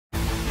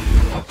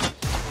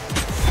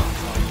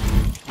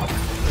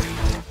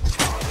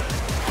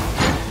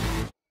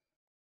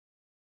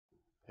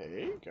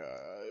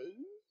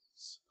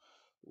guys,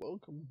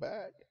 welcome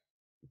back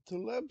to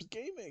Labz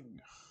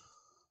Gaming.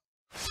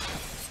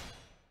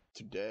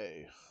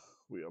 Today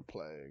we are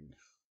playing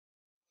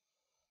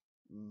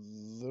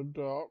the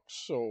Dark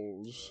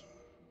Souls,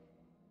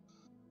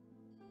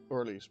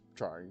 or at least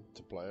trying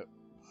to play it.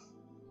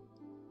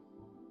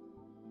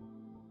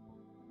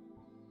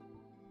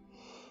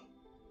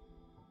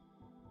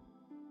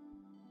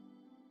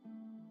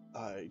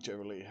 I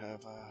generally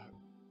have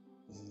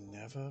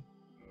never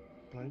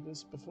played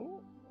this before.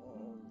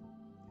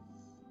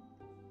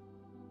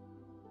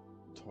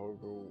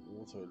 Toggle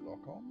auto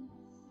lock on.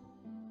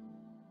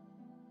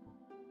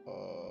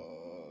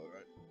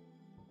 Right.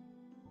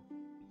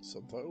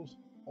 Subtitles,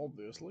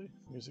 obviously.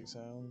 Music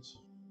sounds.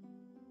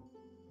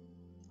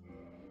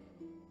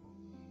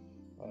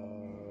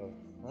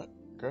 Right.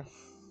 Okay.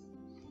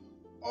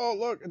 Oh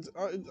look,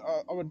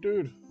 I'm a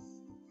dude.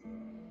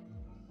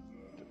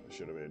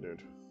 Should have been a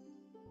dude.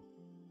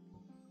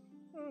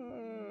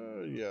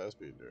 Yeah, let's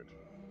be a dude.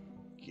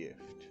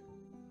 Gift.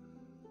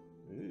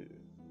 Ew.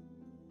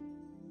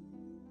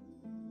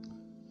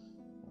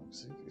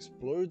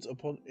 Explodes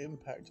upon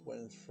impact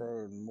when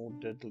thrown, more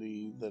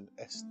deadly than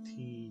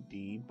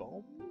STD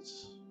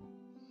bombs.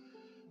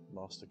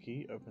 Master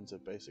key opens a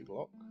basic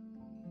lock.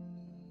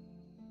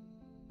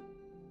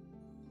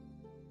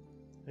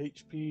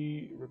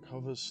 HP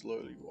recovers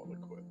slowly while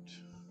equipped.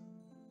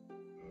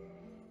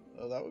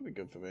 Oh, that would be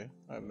good for me.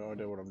 I have no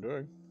idea what I'm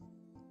doing.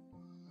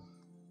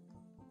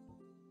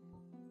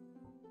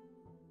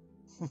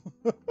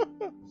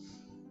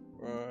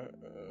 Right,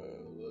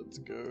 let's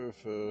go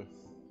for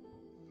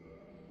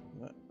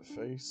that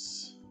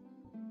face.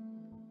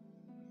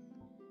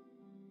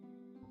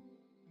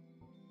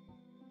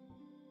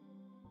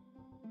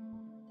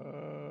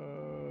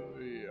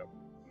 Yeah.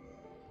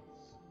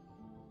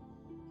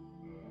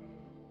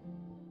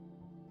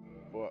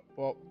 What?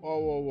 Whoa, whoa,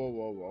 whoa, whoa,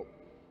 whoa, whoa.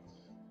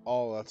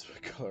 Oh, that's the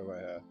color of my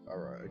hair.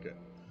 Alright, okay.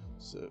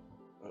 So,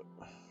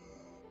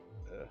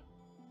 yeah.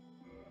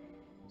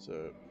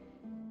 So,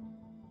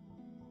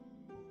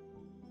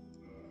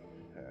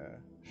 hair,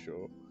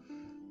 short,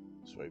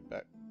 straight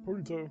back,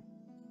 ponytail,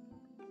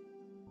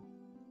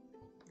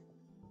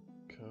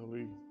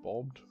 curly,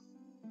 bobbed.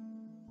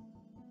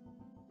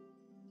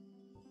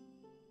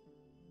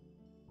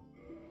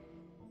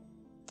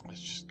 Let's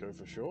just go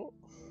for short.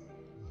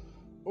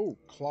 Oh,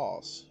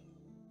 class.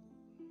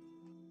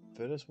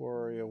 Fittest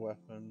warrior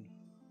weapon,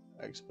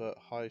 expert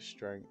high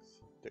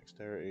strength,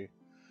 dexterity,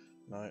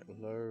 knight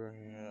low,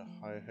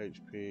 high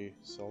HP,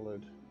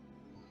 solid,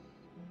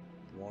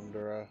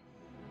 wanderer,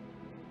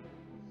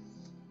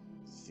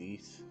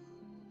 thief,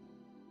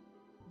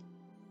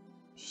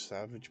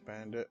 savage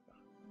bandit,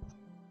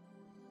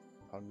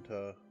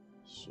 hunter,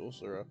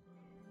 sorcerer,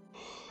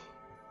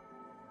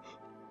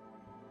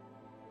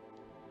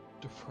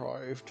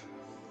 deprived,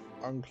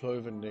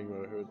 unclothed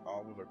enigma who is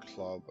armed with a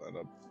club and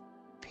a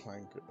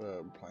plank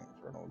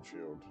for an old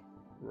shield.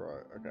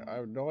 Right, okay, I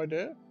have no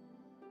idea.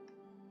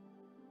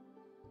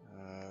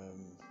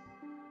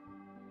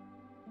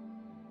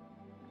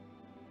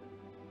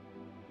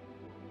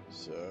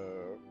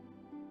 So,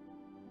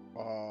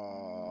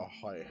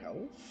 high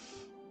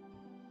health,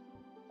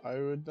 I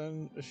would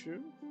then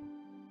assume,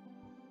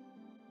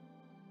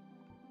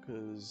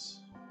 because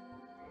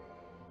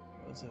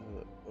let's have a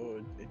look. Oh,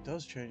 it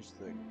does change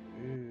the thing.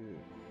 Ew.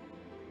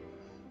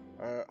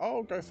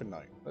 I'll go for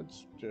knight.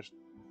 Let's just.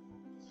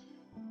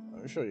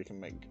 I'm sure you can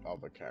make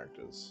other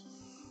characters.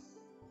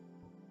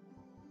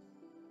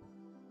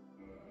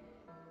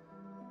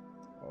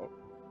 Oh,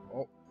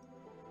 oh.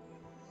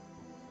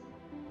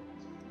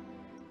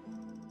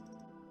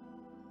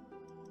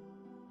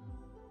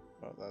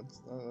 Well,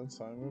 that's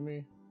fine with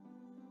me.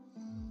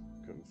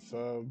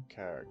 Confirm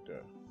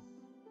character.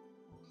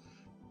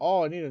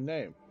 Oh, I need a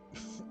name.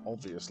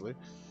 Obviously.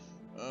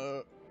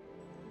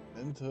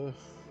 Enter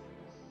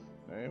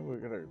name. We're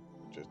gonna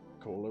just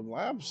call him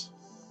Labz.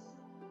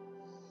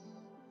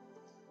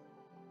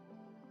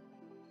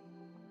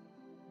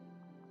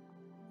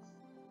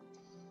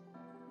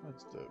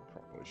 Let's do it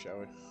properly, shall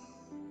we?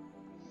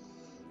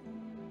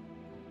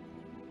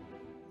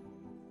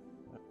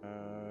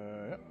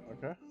 Yeah,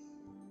 okay.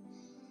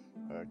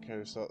 Can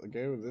we start the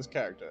game with this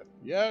character?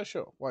 Yeah,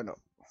 sure. Why not?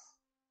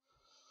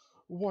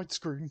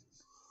 Widescreen.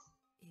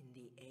 In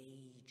the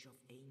age of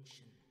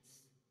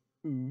ancients,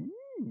 Ooh.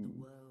 the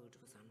world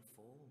was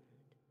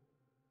unformed,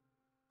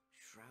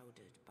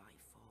 shrouded by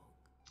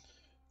fog.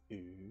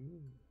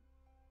 Ooh.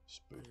 A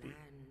Spooky.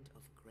 land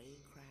of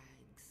grey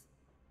crags,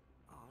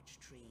 arch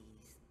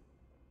trees,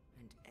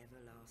 and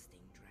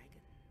everlasting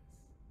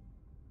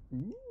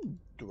dragons. Ooh,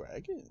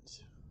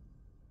 dragons.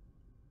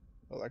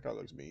 Oh, that guy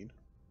looks mean.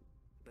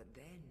 But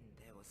then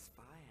there was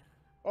fire.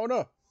 Oh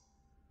no!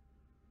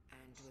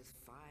 And with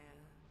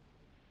fire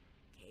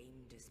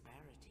came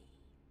disparity.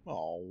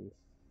 Oh.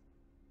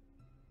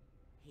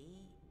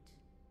 Heat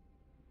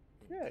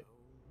and Yeah. cold.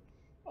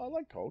 Oh, I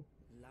like cold.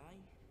 Life,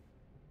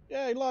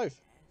 Yay, life!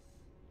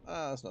 death,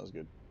 Ah, that's not as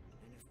good.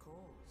 and of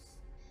course,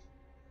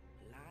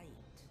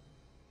 light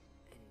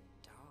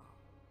and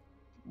dark.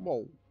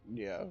 Well,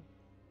 yeah.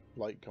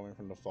 Light coming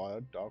from the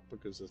fire, dark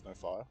because there's no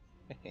fire.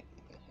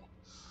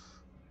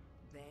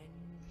 Then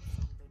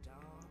from the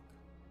dark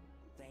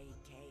they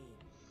came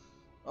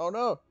Oh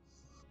no!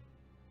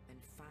 and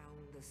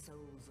found the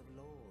souls of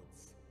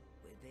lords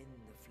within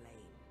the flame.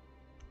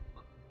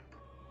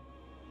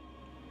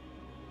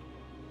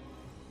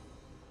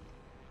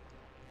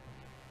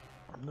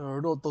 No,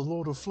 not the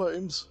Lord of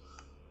Flames.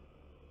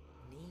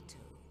 Nito,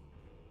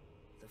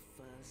 the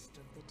first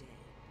of the dead.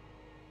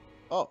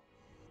 Oh.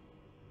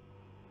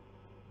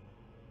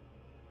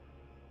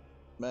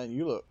 Man,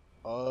 you look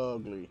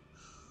ugly.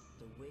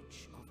 The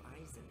witch of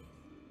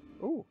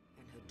Izalith Ooh.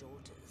 and her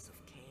daughters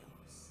of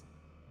chaos.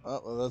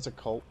 Oh, well, that's a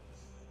cult.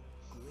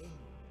 Gwyn,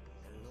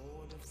 the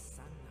lord of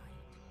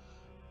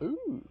sunlight.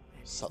 Ooh.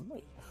 And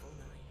Sunlight. his faithful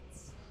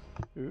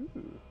knights.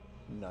 Ooh.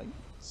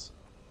 Nice.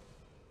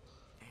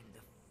 And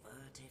the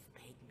furtive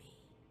pygmy,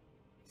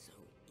 so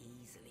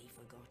easily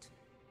forgotten.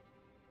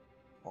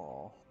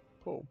 Aw,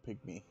 poor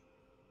pygmy.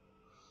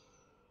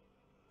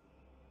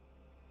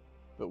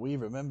 But we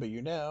remember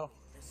you now.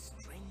 The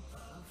strength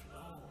of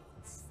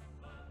lords,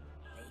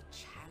 they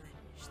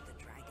challenged the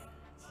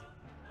dragons.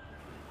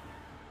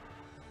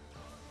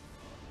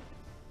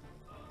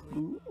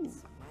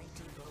 Gwyn's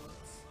mighty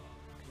bolts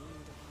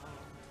peeled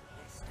apart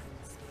their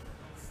stone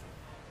scales.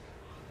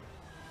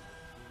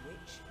 The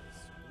witches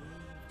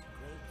weaved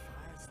great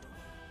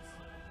firestorms.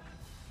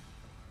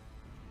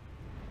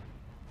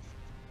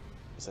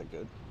 Is that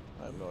good?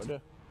 I have no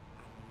idea.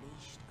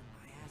 Unleashed a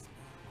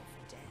miasma of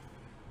death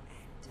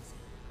and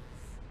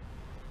disease.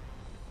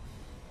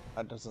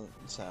 That doesn't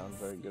sound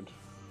very good. The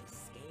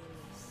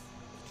scales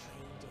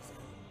betrayed his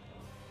own,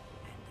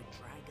 and the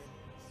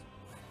dragons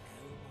were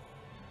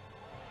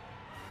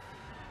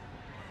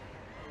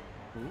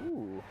no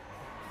more. Ooh.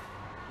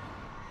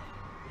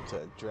 It's a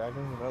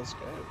dragon without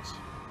scales.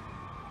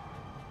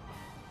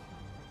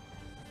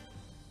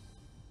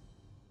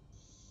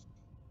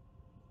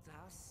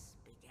 Thus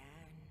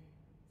began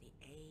the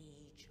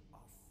Age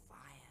of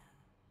Fire.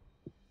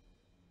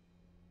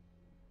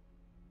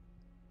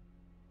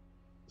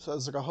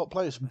 Sounds like a hot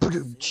place. But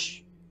soon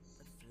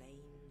the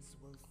flames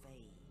will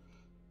fade,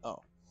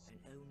 Oh. and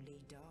only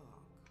dark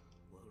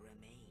will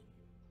remain.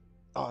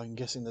 Oh, I'm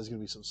guessing there's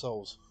gonna be some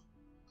souls.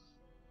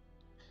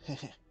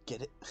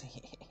 Get it?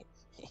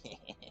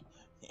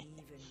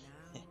 Even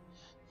now,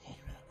 there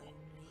are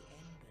only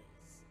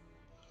embers.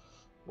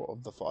 What,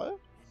 of the fire? And man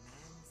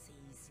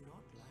sees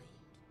not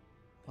light,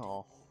 but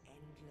Oh. only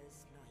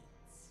endless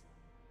nights.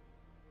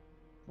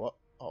 What?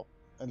 Oh,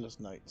 endless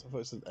nights. I thought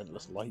it said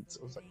endless Amongst lights.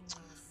 the I was like, living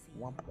are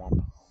seen womp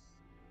womp.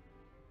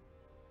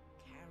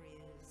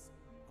 carriers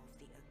of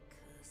the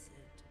accursed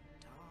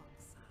dark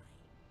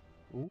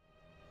side. Ooh.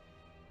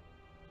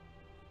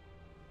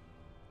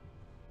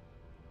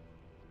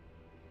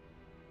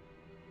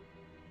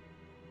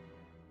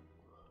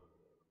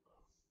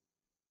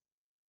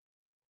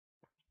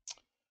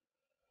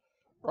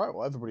 Right,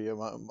 well, everybody,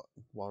 while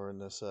we're in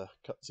this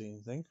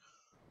cutscene thing,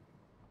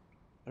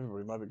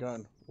 everybody might be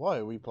going, why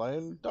are we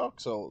playing Dark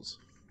Souls?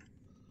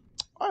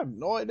 I have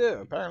no idea.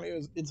 Apparently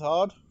it's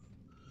hard.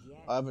 Yes,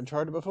 I haven't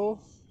tried it before,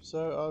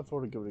 so I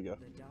thought I'd give it a go.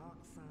 the dark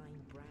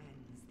sign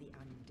brands the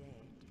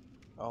undead.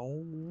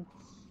 Oh.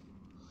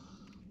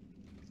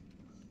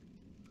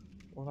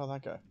 What about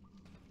that guy?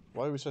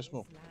 Why are we so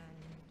small? This land,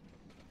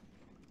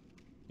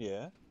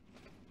 Yeah?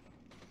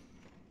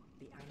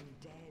 the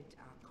undead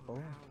are Oh.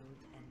 corralled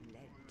and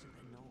led to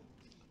the north.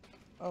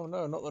 Oh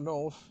no, not the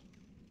north.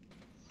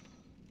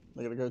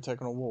 They're gonna go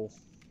take on a wall.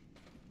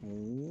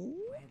 Ooh.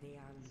 Where they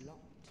are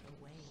locked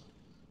away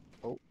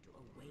Oh. to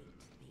await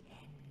the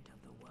end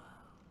of the world.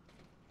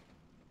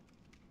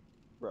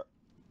 Right.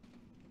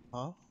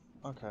 Huh?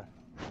 Okay.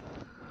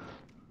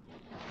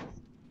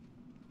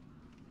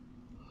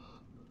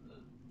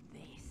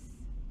 This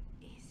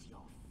is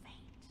your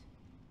fate.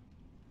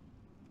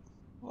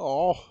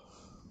 Oh.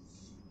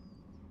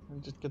 I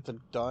just get to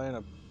die in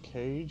a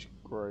cage?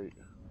 Great.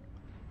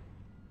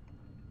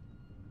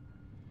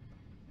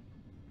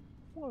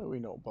 Why are we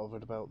not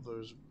bothered about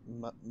those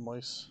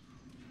mice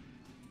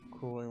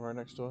crawling right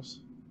next to us?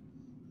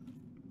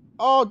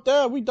 Oh,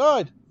 damn, we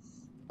died!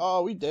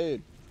 Oh, we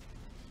did.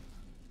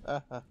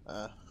 Ah, ha,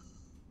 ha.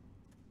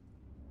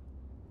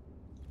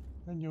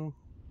 Hello.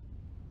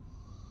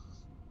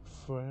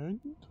 Friend?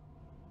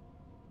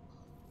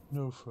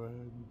 No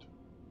friend.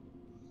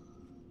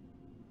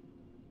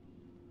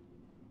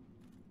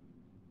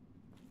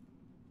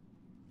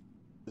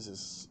 This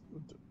is...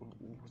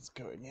 what's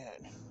going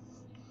on?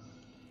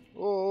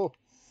 Oh!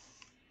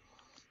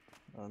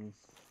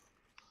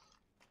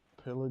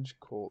 Pillage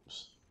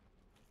corpse.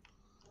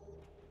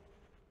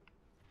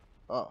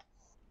 Oh.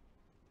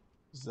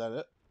 Is that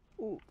it?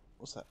 Ooh,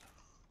 what's that?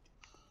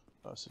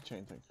 Oh, it's a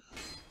chain thing.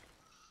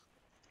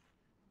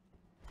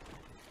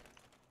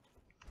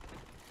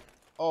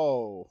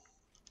 Oh.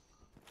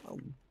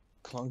 I'm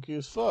clunky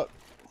as fuck.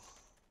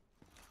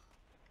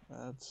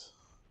 That's...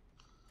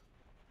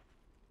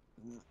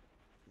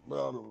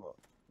 blah, blah, blah.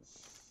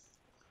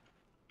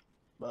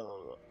 Blah,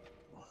 blah,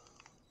 blah.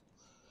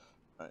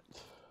 Right.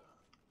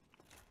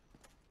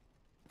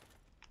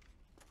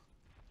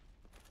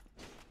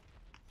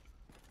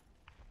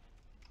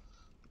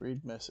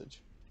 Read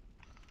message.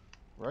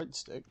 Right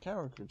stick,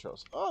 camera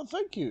controls. Oh,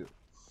 thank you.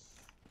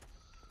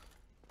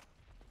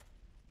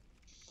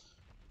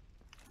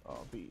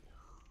 Oh, B.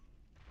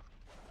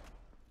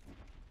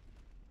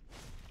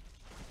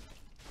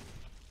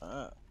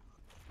 Ah.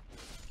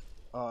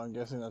 Oh, I'm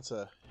guessing that's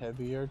a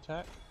heavier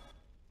attack.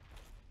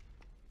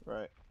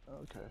 Right.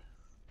 Okay.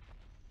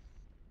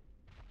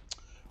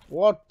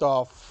 What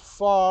the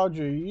fudge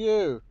are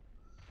you?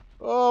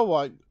 Oh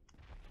my.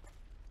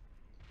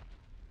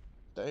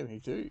 Damn, he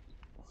do.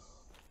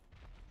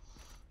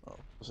 Oh,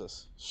 what's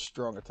this?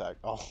 Strong attack.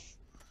 Oh.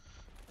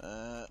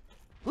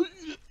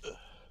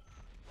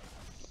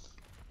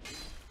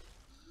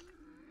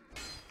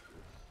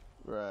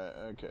 Right,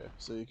 okay.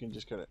 So you can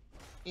just kind of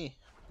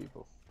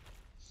people.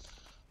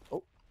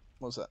 Oh,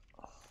 what's that?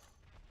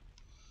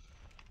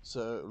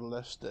 So,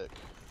 left stick.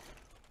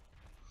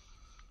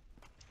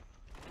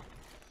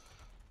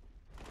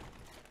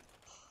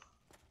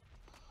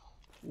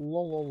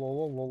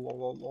 Lol.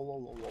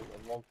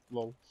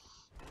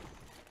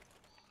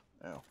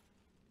 Ow.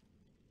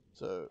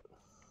 So.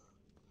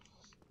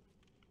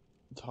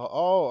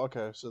 Oh,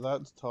 okay. So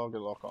that's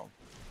target lock on.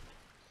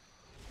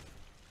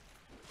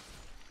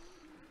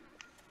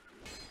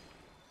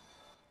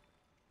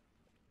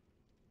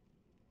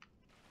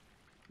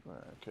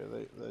 Right, okay,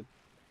 they're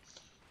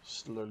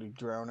slowly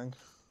drowning.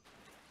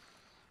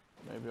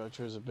 Maybe I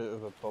chose a bit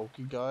of a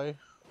bulky guy.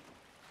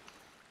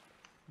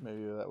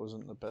 Maybe that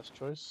wasn't the best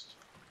choice.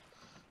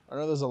 I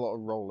know there's a lot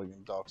of rolling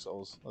in Dark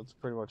Souls. That's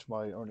pretty much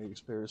my only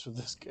experience with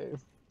this game.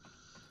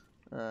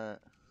 Alright.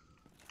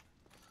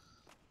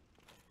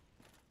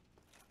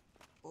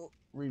 Oh,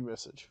 read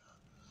message.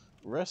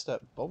 Rest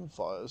at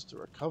bonfires to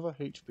recover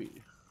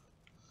HP.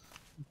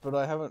 But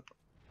I haven't...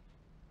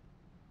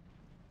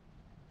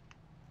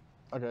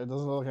 Okay, it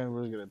doesn't look like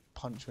anybody's gonna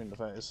punch me in the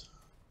face.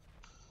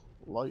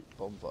 Light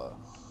bonfire.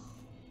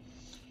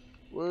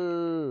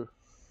 Woo!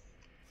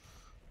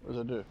 What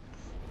does it do?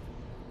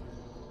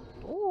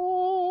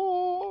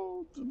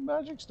 Oh, the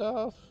magic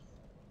stuff.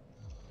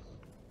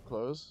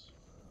 Close.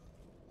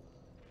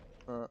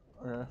 Okay.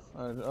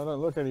 I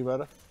don't look any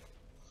better.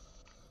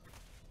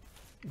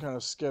 I'm kind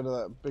of scared of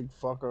that big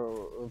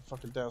fucker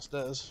fucking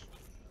downstairs.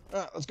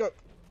 Ah, let's go.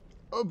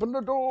 Open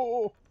the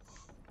door.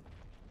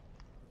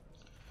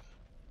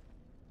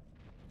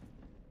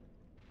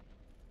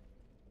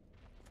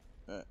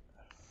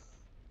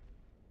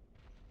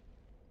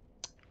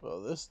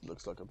 Well, this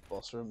looks like a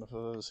boss room if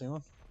I've ever seen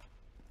one.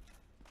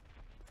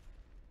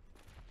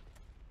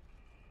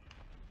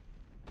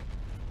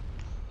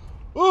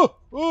 Oh!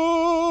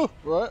 Oh!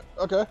 Right,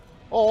 okay.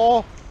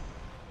 Oh!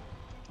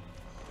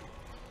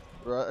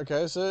 Right,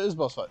 okay, so it is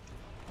boss fight.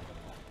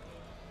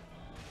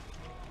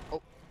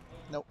 Oh,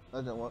 no,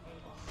 that didn't work.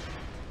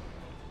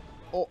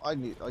 Oh, I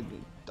need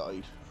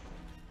died.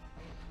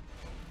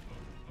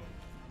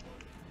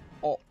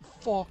 Oh,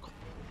 fuck.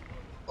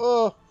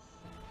 Oh!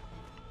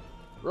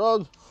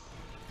 Run!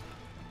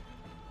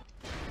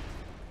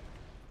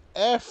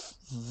 F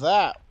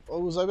that! Oh,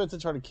 was I meant to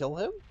try to kill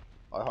him?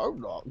 I hope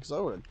not, because I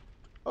would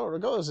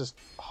have got this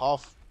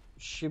half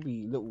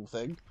shibby little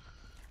thing.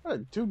 I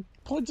had 2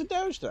 points of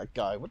damage to that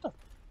guy. What the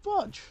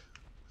fudge?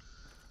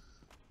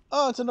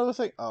 Oh, it's another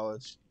thing. Oh,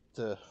 it's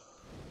the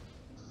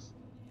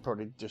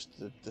probably just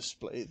to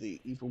display the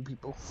evil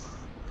people.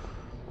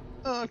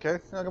 Oh, okay,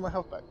 I got my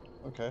health back.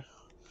 Okay,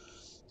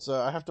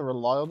 so I have to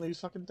rely on these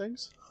fucking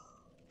things.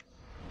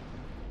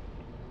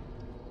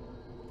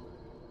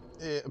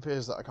 It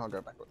appears that I can't go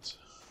backwards.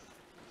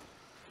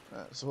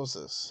 So what's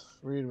this?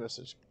 Read a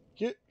message.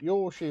 Get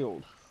your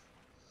shield.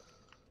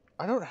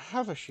 I don't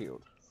have a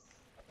shield.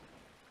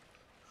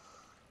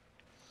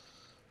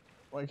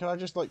 Wait, can I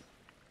just like...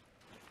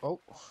 Oh.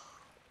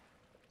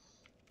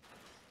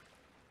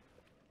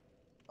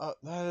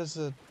 That is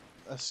a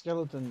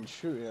skeleton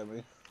shooting at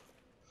me.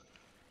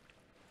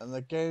 And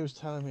the game's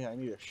telling me I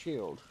need a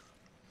shield.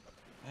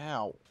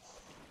 Ow.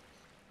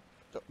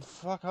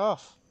 Fuck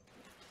off.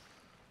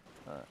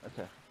 Alright,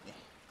 okay.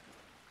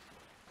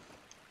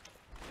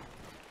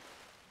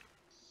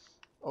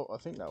 Oh, I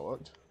think that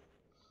worked.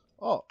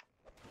 Oh.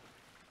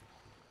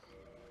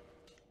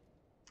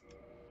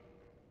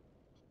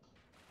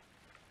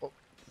 Oh.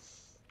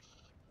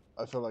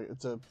 I feel like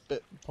it's a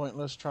bit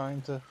pointless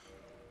trying to...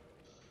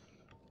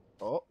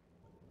 Oh.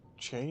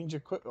 Change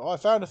equipment. Oh, I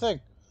found a thing.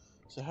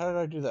 So how did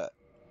I do that?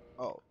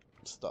 Oh,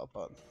 stop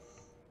button.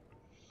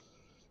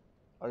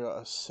 I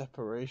got a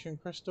separation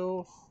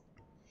crystal.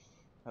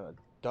 And a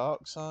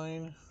dark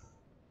sign.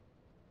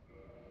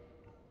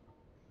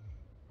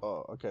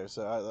 Oh, okay,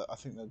 so I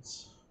think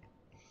that's...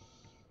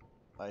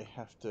 I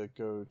have to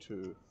go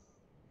to...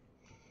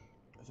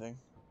 I think.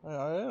 Did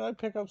I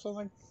pick up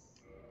something?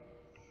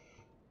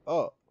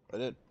 Oh, I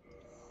did.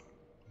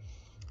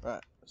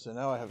 Right, so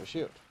now I have a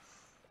shield.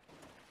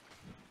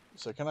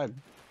 So can I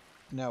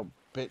now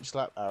bitch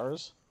slap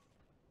arrows?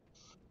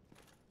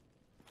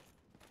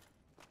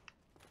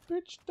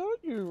 Bitch,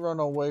 don't you run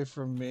away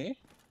from me.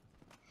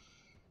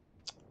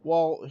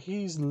 Well,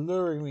 he's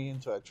luring me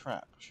into a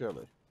trap,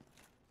 surely.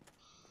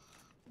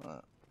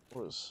 Alright,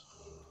 what is...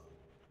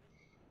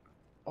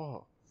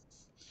 Oh,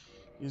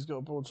 he's got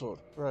a broadsword.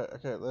 Right,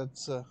 okay,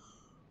 let's go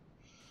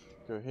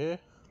here.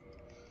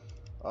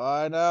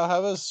 I now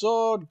have a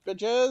sword,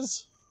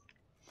 bitches!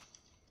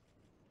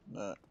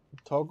 No.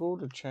 Toggle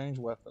to change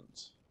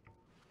weapons.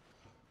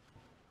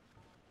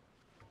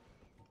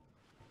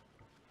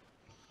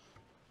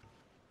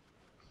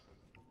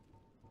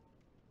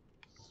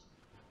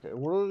 Okay,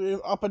 what do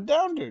you up and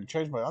down do?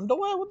 Change my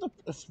underwear? What the...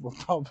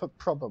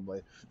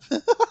 Probably.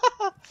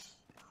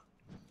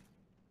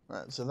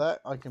 Right, so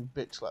that I can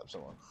bitch slap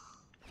someone.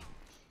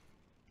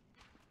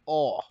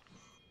 Oh.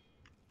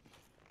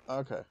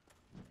 Okay.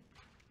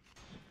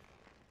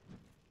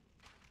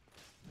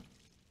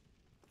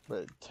 But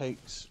it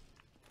takes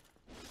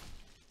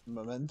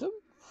momentum?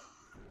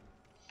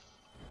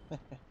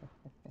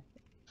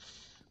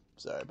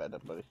 Sorry about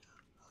that, buddy.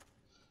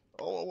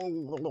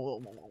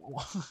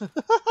 Oh.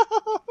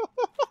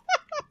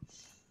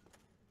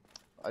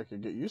 I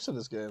could get used to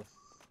this game.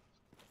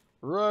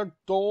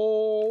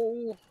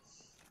 Ragdoll!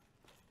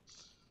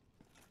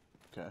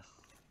 Okay.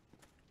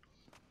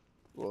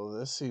 Well,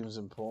 this seems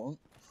important.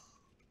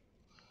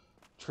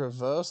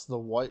 Traverse the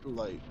white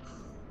light.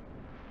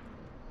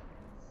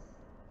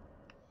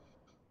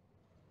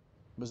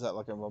 Was that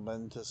like a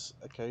momentous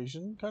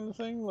occasion kind of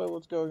thing? Like,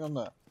 what's going on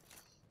there?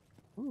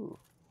 Ooh.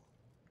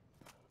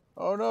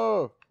 Oh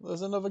no!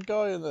 There's another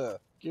guy in there.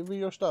 Give me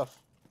your stuff.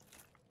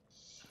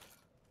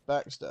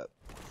 Backstep.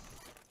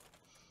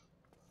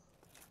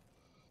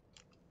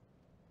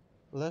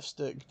 Left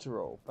stick to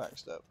roll.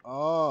 Backstep.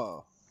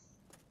 Oh.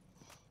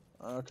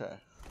 Okay.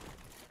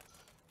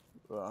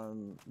 But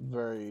I'm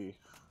very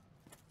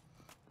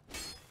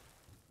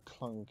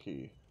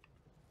clunky.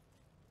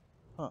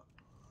 Huh.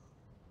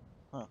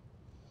 Huh.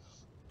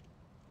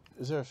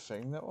 Is there a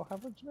thing that will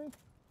happen to me?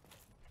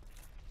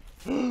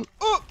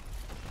 Oh!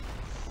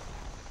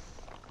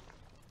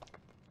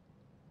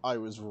 I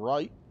was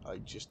right. I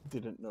just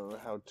didn't know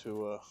how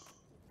to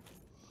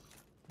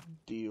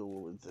deal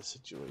with the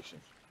situation.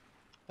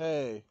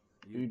 Hey,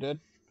 you dead?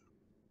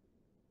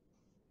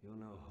 You're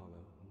no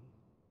hollow.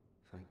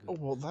 Thank Oh,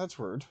 goodness. well, that's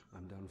rude.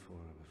 I'm done for,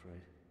 I'm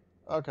afraid.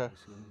 Okay.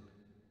 Listen,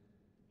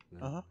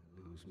 then I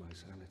lose my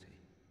sanity.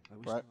 I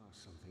wish to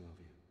ask something of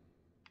you.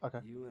 Okay.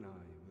 You and I,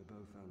 we're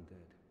both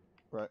undead.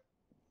 Right.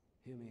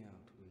 Hear me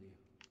out, will you?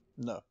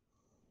 No.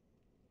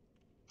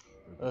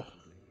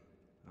 Regrettably,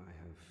 I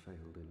have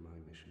failed in my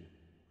mission.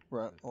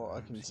 Right, But well,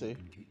 I can perhaps see. you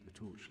can keep the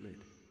torch lit.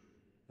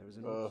 There is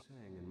an old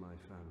saying in my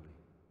family.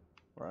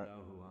 Right.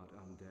 Thou who art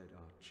undead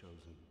art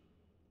chosen,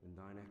 and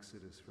thine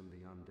exodus from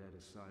the undead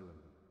asylum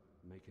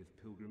maketh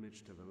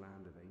pilgrimage to the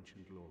land of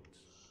ancient lords.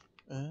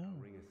 Thou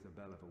ringeth the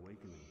bell of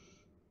awakening.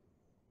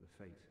 The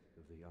fate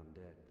of the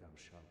undead thou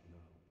shalt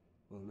know.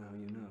 Well, now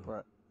you know.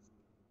 Right.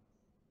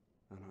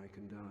 And I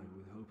can die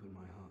with hope in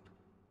my heart.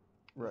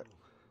 Right.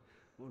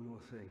 Oh, one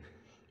more thing.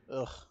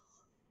 Ugh.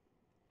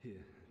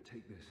 Here,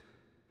 take this.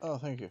 Oh,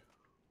 thank you.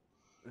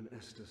 An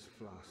Estus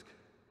flask.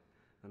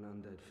 An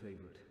undead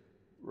favorite.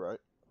 Right.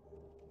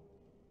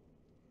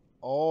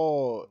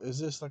 Oh, is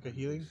this like a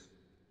healing?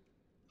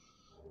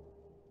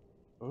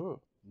 Oh.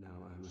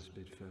 Now I must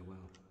bid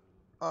farewell.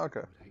 Oh,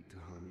 okay. I would hate to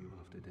harm you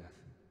after death.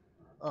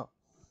 Oh.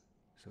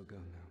 So go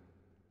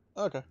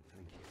now. Okay.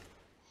 Thank you.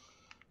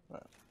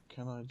 Right.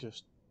 Can I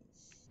just...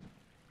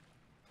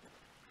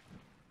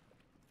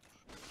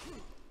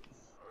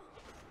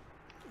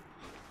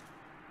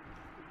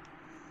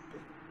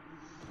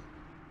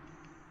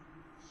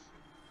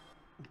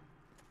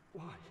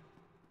 Why?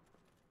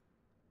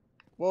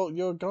 Well,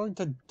 you're going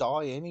to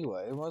die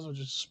anyway. Might as well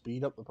just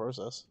speed up the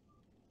process.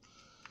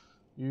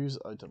 Use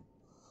item.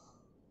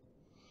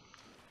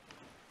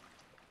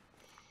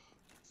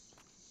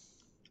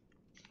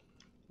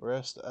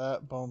 Rest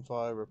at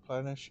bonfire.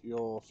 Replenish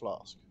your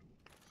flask.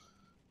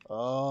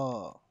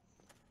 Oh.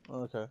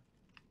 Okay.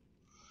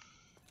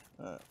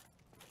 Alright.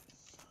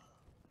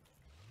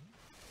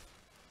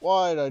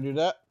 Why did I do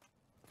that?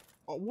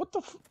 Oh, what the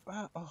f...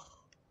 Oh.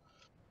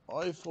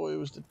 I thought it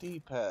was the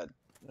D-pad.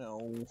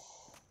 No.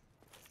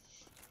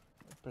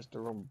 I pressed the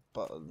wrong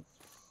button.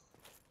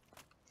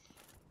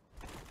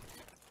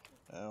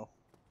 Ow.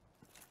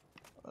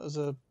 There's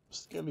a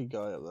skelly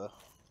guy up there.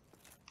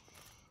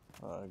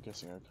 I'm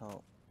guessing I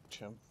can't reach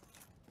him.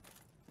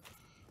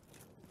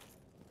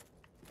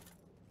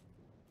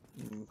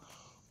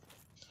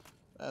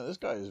 Man, this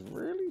guy is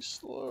really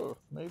slow.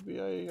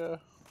 Maybe I,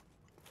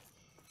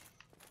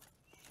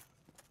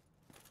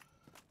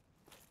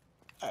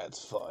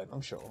 That's fine.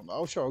 I'm sure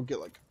I'll get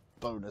like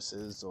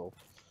bonuses or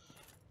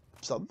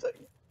something.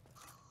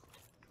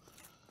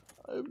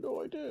 I have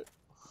no idea.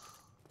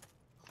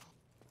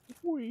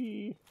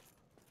 Whee!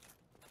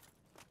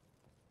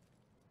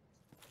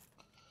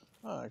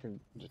 Oh, I can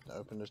just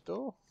open this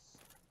door.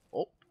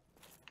 Oh.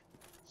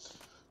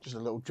 Just a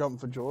little jump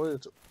for joy.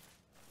 It's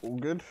all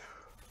good.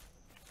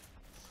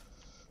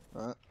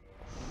 Alright.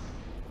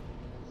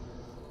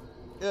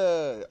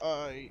 Yay!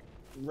 I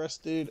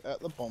rested at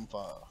the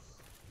bonfire.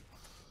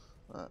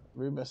 Alright,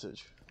 read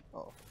message.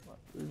 Oh, right,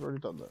 we've already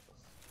done that.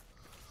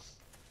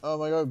 Oh,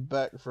 am I going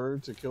back through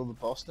to kill the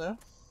boss now?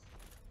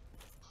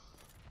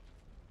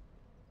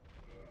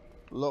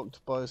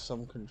 Locked by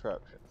some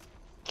contraption.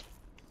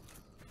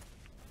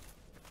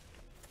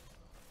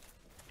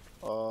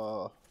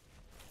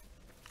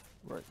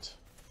 Right.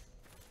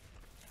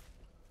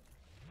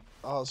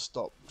 I'll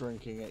stop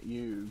drinking at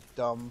you,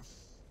 dumb.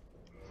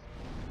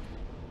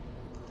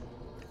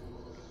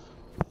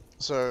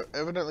 So,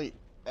 evidently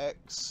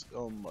X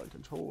on my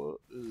controller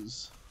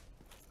is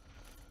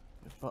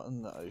a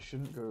button that I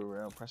shouldn't go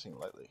around pressing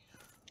lightly.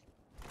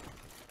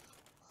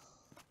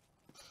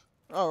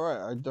 Oh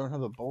right, I don't have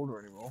the boulder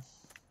anymore.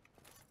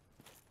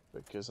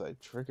 Because I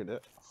triggered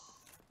it.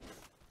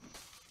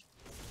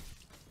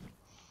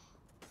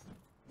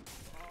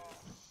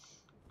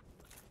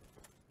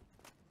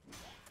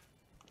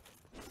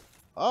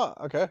 Ah,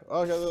 okay.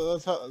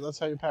 Okay, that's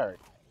how you parry.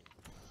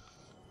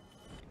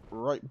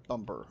 Right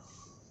bumper.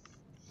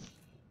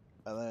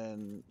 And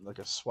then like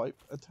a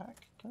swipe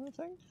attack kind of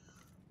thing.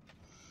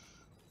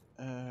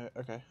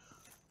 Okay.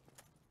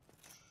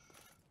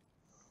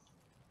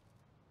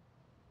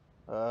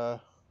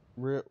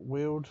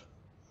 Wield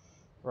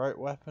right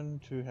weapon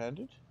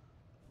two-handed.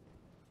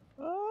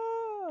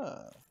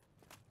 Ah.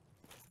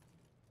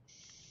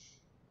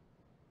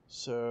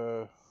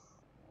 So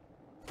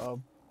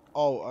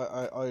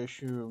I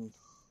assume.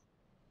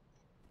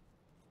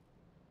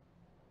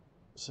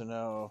 So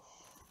now,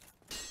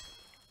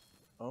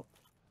 oh,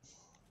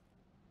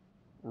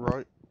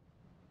 right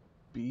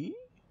B?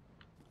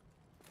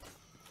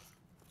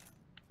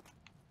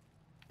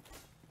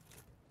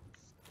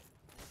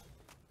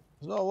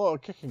 There's not a lot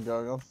of kicking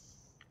going on.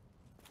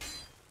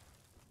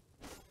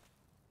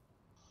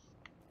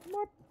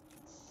 What?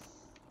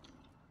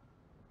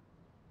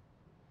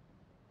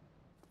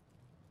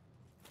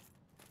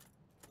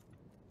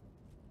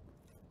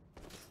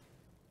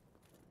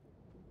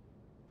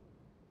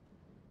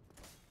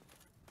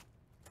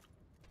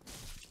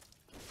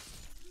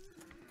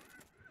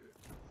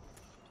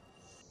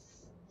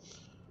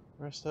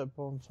 Rest at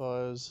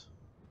bonfires.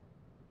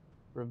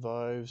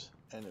 Revives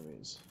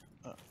enemies.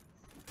 Oh.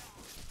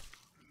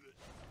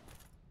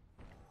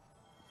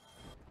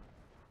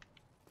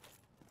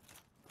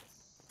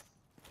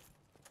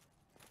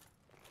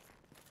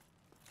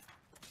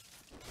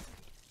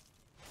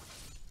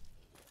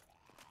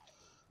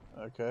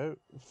 Okay,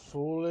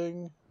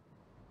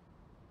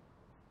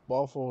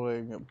 while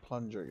falling,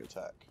 plunging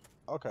attack.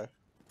 Okay.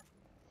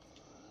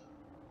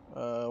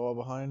 While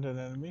behind an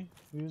enemy,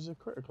 use a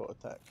critical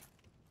attack.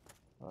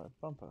 Alright,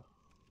 bumper.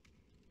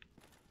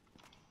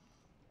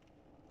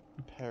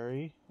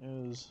 Parry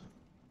is...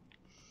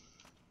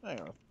 Hang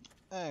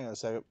on a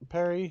second.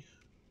 Parry,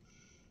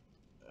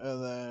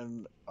 and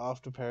then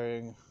after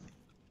parrying...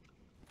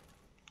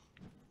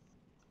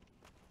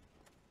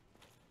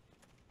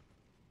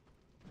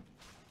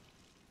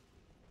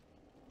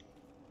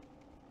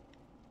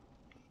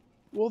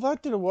 Well,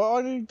 that didn't work.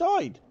 I nearly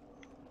died.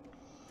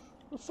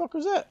 What the fuck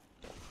was that?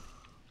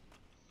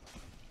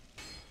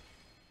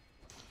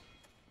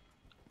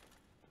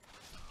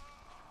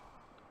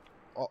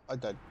 Oh, I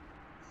died.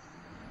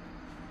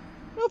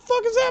 What the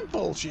fuck is that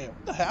bullshit?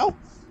 What the hell?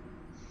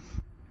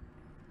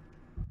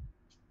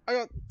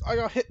 I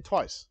got hit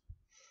twice.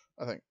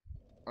 I think.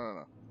 I don't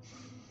know.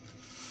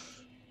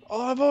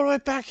 Oh, I'm all the way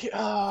back here.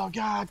 Oh,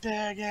 god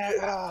dang it.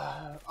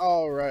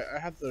 Oh, right. I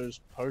have those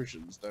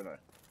potions, don't I?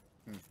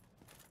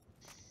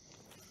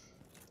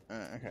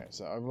 Okay,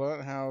 so I've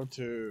learned how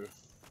to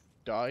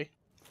die.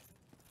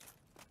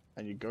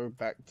 And you go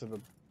back to the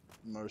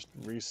most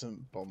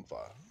recent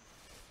bonfire.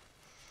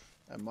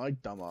 And my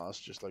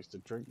dumbass just likes to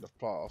drink the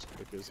flask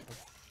because...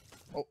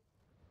 Oh.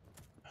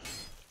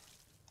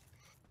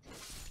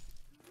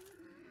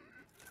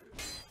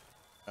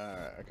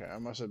 Alright, okay. I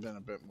must have been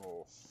a bit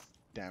more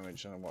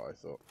damage than what I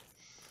thought.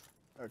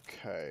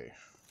 Okay.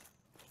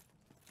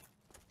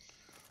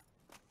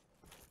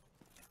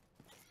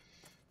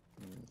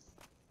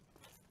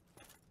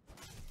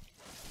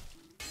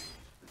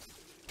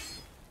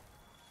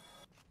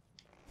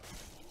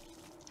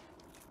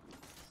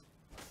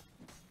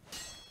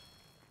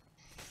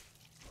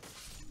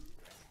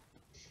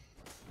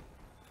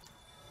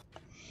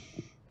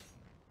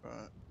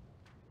 Right.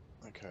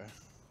 Okay.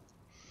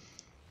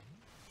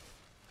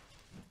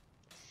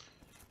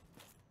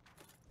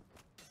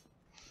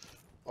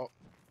 Oh.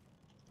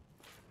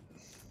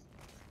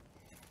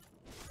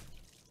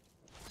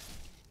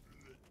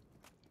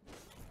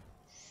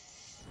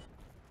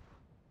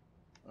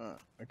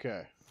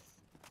 Okay.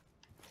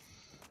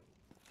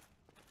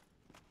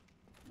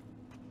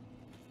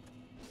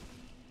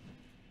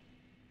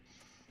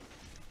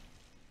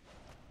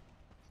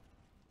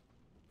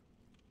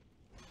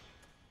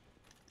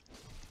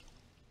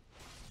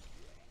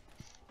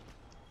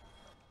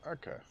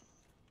 Okay.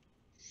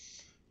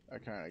 I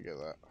kinda get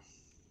that.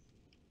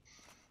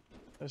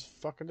 This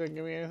fucker didn't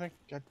give me anything?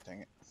 God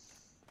dang it.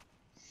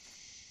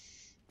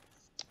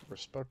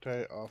 Respect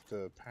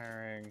after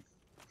parrying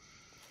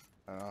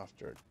and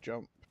after a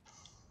jump.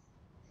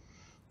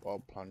 While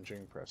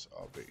plunging, press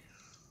RB.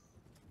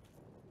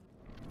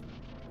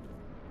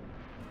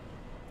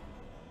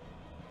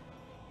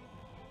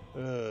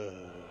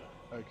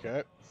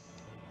 Okay.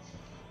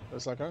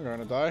 Looks like I'm going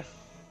to die.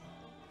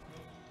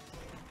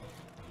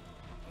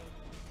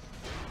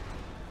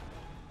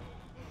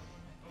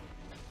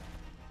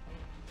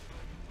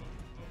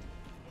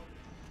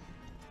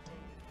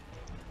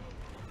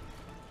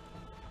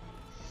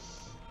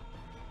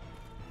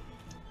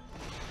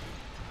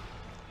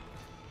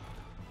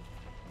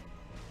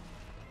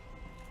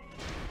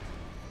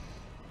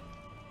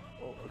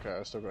 Oh, okay,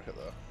 I still got hit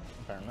there,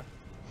 apparently.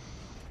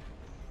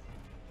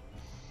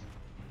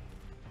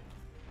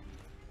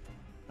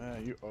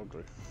 You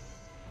ugly.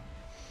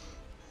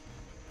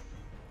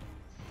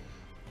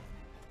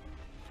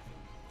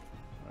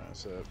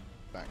 That's a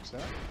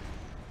backstab.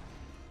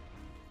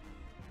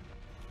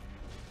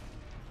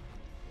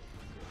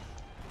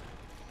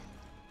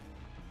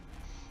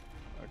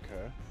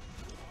 Okay.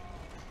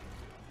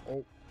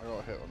 Oh, I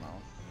got hit on that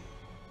one.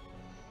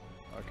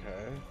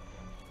 Okay.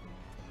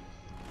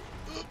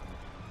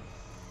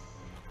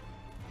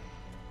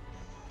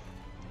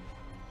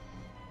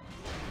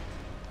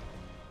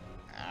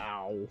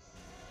 Ow.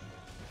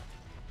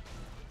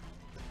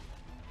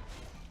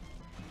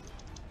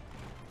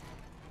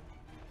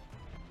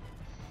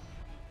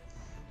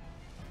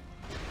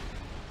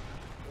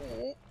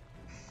 Oh.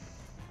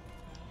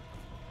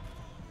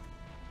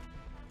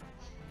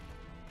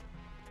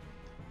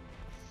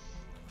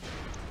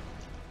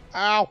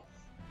 Ow!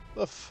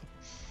 The f.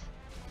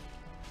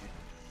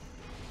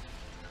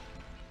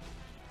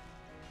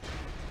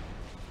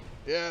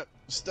 Yeah,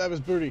 stab his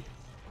booty.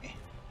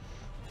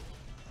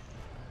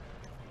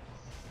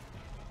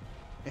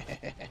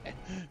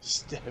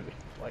 Stab him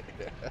like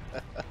that.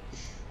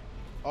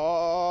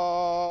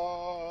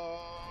 Oh!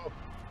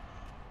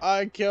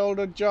 I killed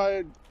a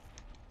giant,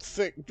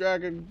 thick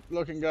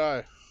dragon-looking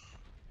guy.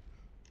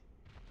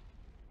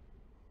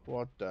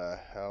 What the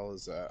hell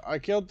is that? I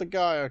killed the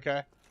guy.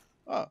 Okay.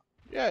 Oh,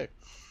 yay!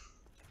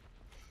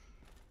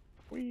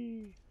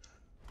 Whee!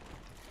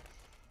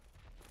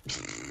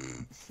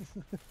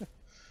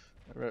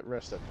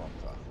 Rest that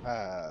bonfire.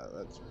 Ah,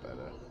 that's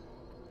better.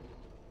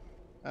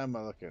 How am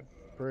I looking?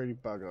 Pretty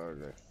bug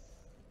ugly.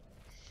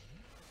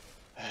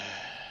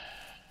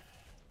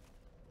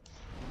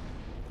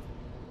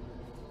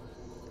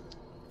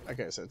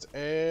 Okay, so it's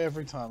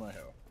every time I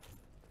heal.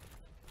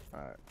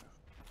 Alright.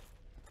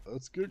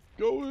 Let's get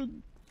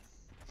going.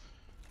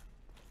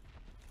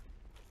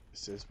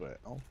 This is where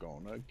I'm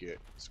gonna get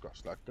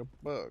squashed like a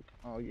bug.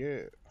 Oh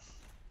yeah.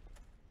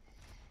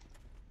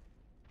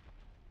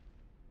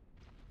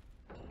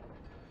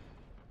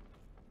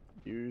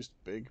 Used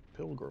big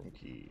pilgrim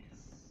key.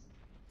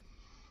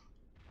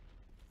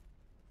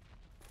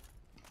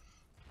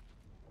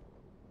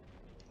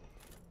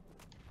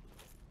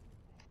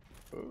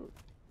 Oh,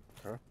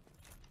 okay.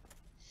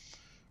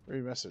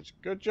 Read message.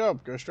 Good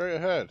job. Go straight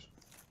ahead.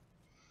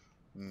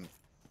 Hmm.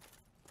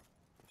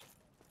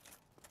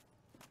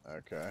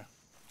 Okay.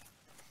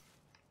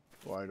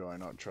 Why do I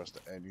not trust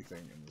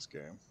anything in this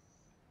game?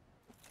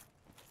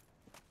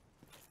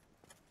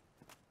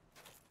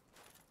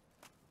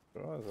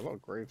 Oh, there's a lot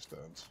of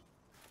gravestones.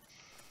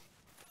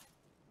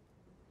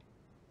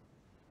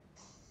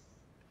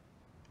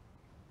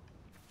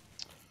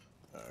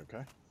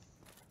 Okay.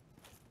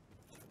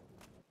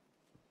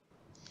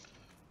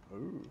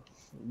 Ooh,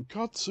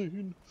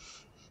 cutscene.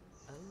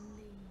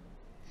 Only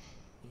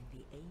in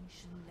the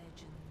ancient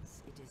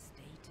legends it is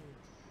stated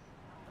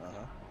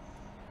that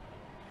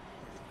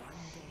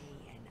one day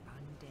an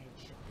undead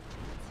shall be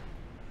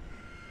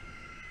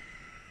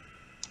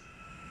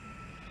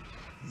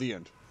chosen. The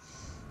end.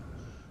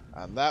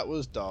 And that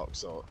was Dark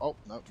Souls. Oh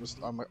no,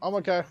 I'm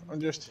okay.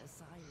 I'm just.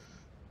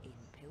 In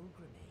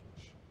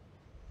pilgrimage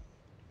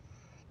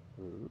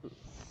Ooh.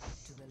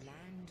 to the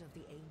land of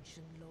the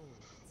ancient lords.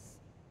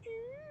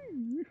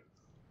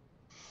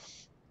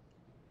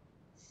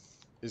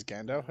 Is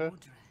Gandalf here?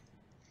 Mordred.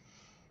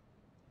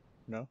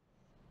 No.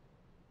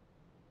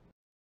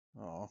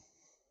 Oh.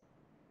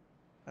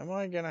 Am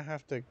I gonna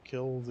have to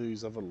kill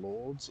these other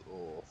lords,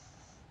 or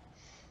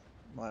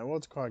like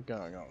what's quite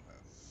going on here?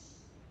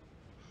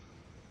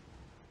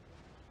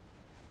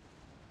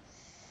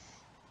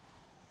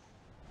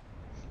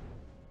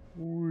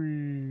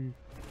 Whee.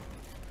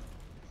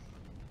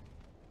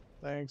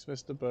 Thanks,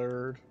 Mr.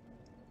 Bird.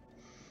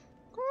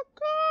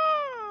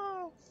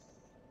 Caw-caw.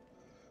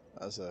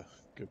 That's a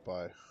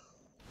goodbye.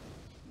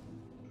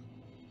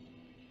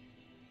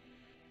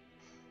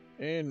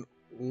 In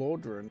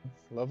Lordran,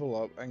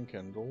 level up and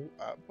kindle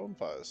at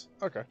bonfires.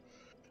 Okay.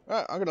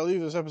 Alright, I'm gonna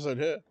leave this episode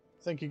here.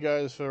 Thank you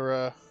guys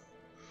for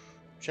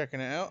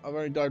checking it out. I've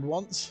only died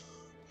once.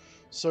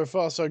 So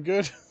far, so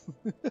good.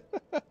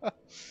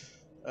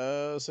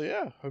 So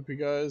yeah, hope you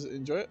guys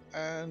enjoy it,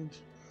 and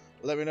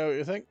let me know what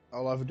you think.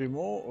 I'll either do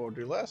more or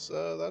do less.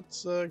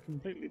 That's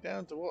completely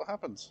down to what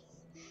happens.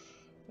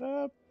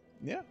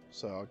 Yeah,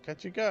 so I'll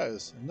catch you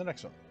guys in the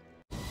next one.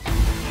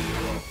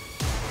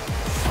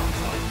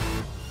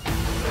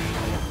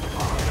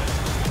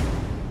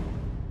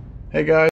 Hey guys.